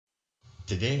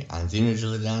Today on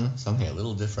Xenogilidan, something a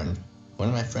little different. One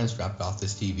of my friends dropped off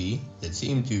this TV that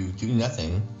seemed to do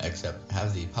nothing except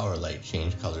have the power light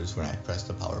change colors when I pressed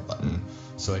the power button.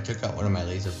 So I took out one of my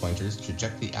laser pointers to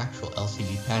check the actual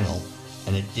LCD panel,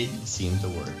 and it did seem to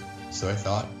work. So I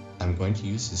thought I'm going to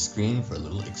use the screen for a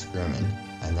little experiment,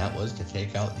 and that was to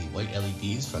take out the white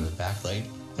LEDs from the backlight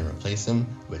and replace them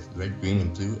with red, green,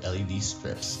 and blue LED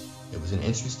strips. It was an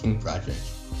interesting project.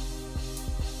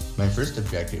 My first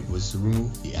objective was to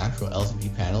remove the actual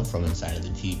LCD panel from inside of the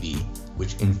TV,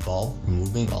 which involved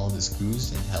removing all the screws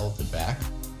that held the back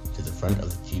to the front of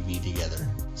the TV together.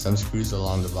 Some screws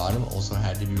along the bottom also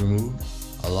had to be removed,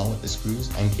 along with the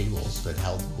screws and cables that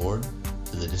held the board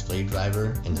to the display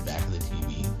driver in the back of the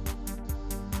TV.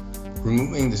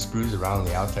 Removing the screws around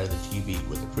the outside of the TV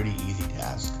was a pretty easy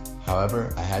task.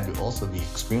 However, I had to also be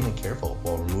extremely careful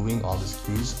while removing all the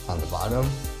screws on the bottom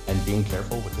and being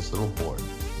careful with this little board.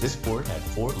 This board had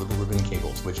 4 little ribbon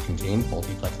cables which contained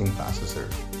multiplexing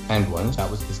processor, and once that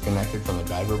was disconnected from the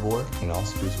driver board and all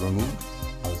screws were removed,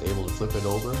 I was able to flip it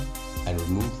over and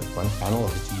remove the front panel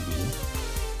of the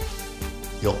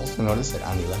TV. You'll also notice that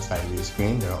on the left side of your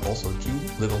screen there are also 2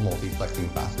 little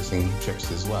multiplexing processing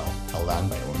chips as well, held on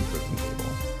by orange ribbon cable.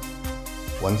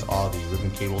 Once all the ribbon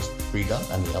cables were freed up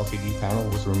and the LCD panel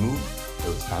was removed, it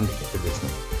was time to get to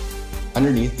business.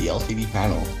 Underneath the LCD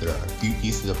panel, there are a few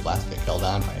pieces of plastic held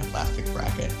on by a plastic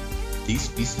bracket. These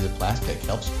pieces of plastic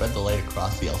help spread the light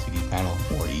across the LCD panel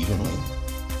more evenly.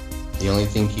 The only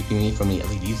thing keeping me from the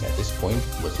LEDs at this point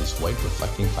was this white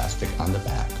reflecting plastic on the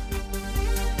back.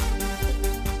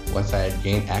 Once I had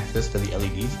gained access to the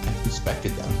LEDs, I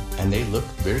inspected them, and they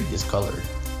looked very discolored.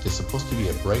 They're supposed to be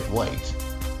a bright white.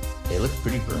 They looked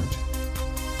pretty burnt.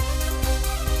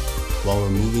 While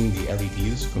removing the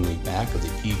LEDs from the back of the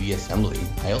TV assembly,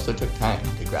 I also took time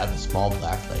to grab a small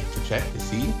black light to check to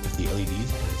see if the LEDs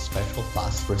had a special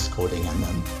phosphorus coating on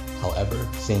them. However,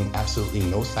 seeing absolutely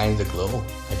no signs of glow,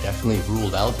 I definitely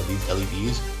ruled out that these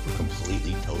LEDs were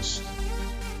completely toast.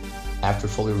 After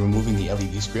fully removing the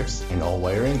LED strips and all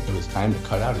wiring, it was time to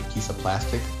cut out a piece of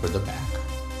plastic for the back.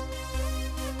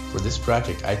 For this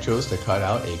project, I chose to cut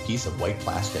out a piece of white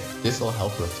plastic. This will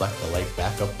help reflect the light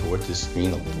back up towards the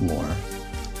screen a little more.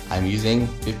 I'm using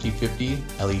 50/50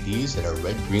 LEDs that are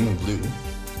red, green, and blue.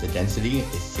 The density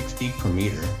is 60 per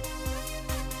meter.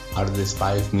 Out of this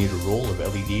 5-meter roll of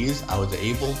LEDs, I was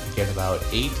able to get about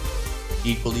 8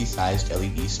 equally sized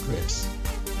LED strips.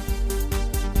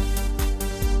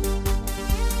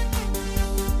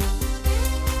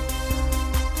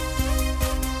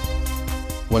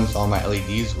 Once all my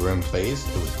LEDs were in place,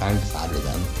 it was time to solder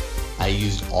them. I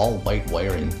used all white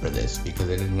wiring for this because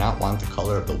I did not want the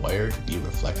color of the wire to be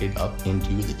reflected up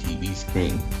into the TV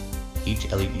screen.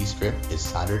 Each LED strip is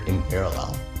soldered in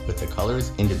parallel, with the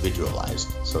colors individualized,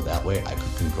 so that way I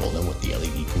could control them with the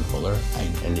LED controller I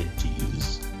intended to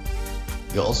use.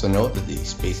 You'll also note that the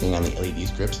spacing on the LED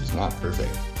strips is not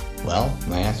perfect. Well,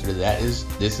 my answer to that is,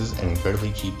 this is an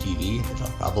incredibly cheap TV that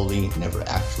I'll probably never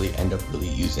actually end up really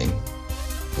using.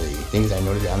 The things I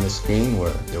noted on the screen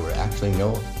were there were actually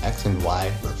no X and Y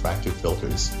refractive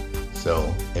filters,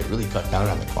 so it really cut down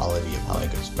on the quality of how I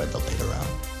could spread the light around,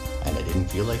 and I didn't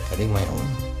feel like cutting my own.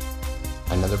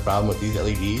 Another problem with these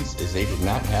LEDs is they did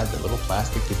not have the little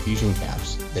plastic diffusion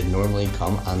caps that normally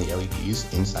come on the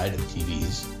LEDs inside of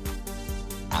TVs.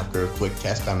 After a quick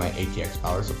test on my ATX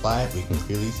power supply, we can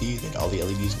clearly see that all the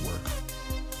LEDs work.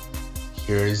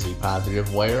 Here is the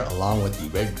positive wire along with the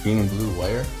red, green, and blue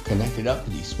wire connected up to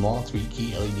the small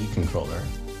 3-key LED controller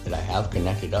that I have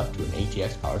connected up to an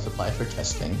ATX power supply for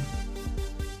testing.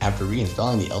 After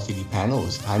reinstalling the LCD panel, it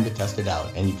was time to test it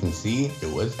out, and you can see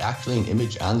there was actually an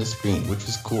image on the screen, which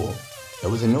was cool. It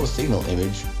was a no signal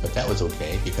image, but that was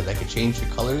okay because I could change the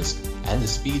colors and the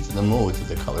speeds and the modes of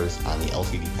the colors on the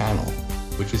LCD panel,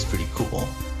 which is pretty cool.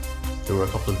 There were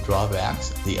a couple of drawbacks.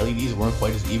 The LEDs weren't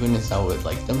quite as even as I would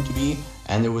like them to be,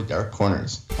 and there were dark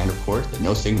corners, and of course the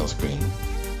no signal screen.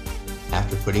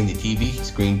 After putting the TV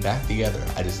screen back together,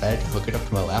 I decided to hook it up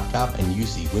to my laptop and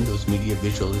use the Windows Media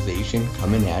Visualization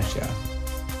coming at ya.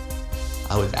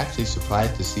 I was actually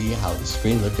surprised to see how the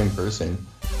screen looked in person.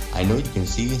 I know you can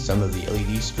see some of the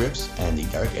LED strips and the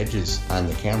dark edges on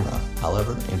the camera.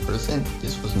 However, in person,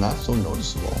 this was not so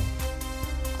noticeable.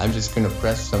 I'm just going to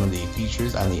press some of the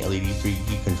features on the LED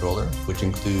 3-key controller, which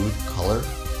include color,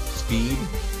 speed,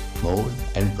 mode,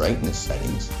 and brightness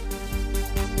settings.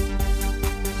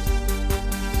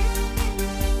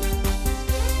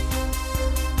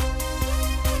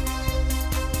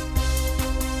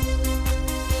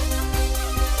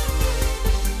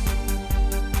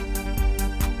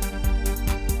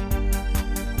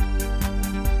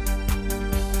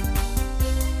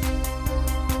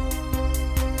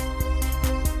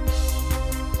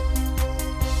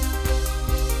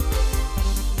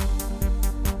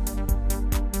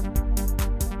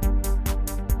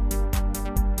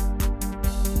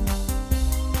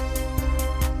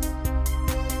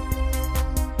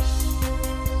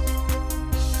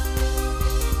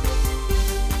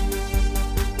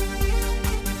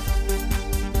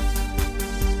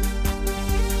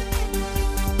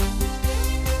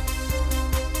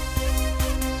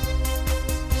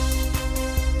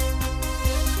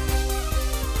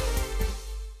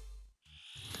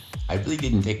 I really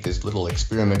didn't take this little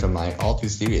experiment of mine all too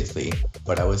seriously,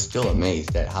 but I was still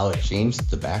amazed at how it changed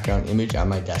the background image on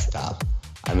my desktop.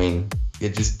 I mean,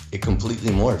 it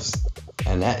completely morphs,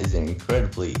 and that is an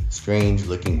incredibly strange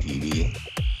looking TV.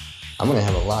 I'm gonna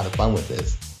have a lot of fun with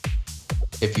this.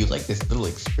 If you like this little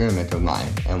experiment of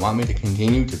mine and want me to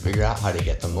continue to figure out how to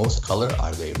get the most color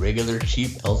out of a regular cheap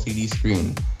LCD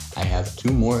screen, I have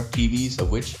 2 more TVs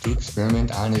of which to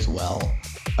experiment on as well,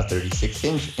 a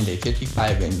 36-inch and a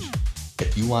 55-inch.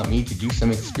 If you want me to do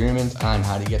some experiments on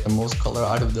how to get the most color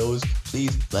out of those,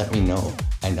 please let me know,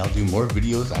 and I'll do more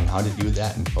videos on how to do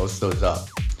that and post those up.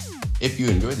 If you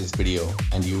enjoyed this video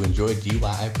and you enjoyed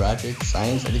DIY projects,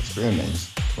 science, and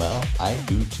experiments, well, I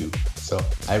do too. So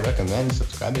I recommend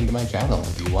subscribing to my channel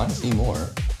if you want to see more.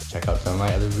 Check out some of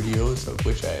my other videos, of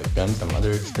which I have done some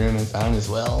other experiments on as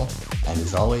well. And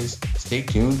as always, stay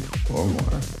tuned for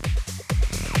more.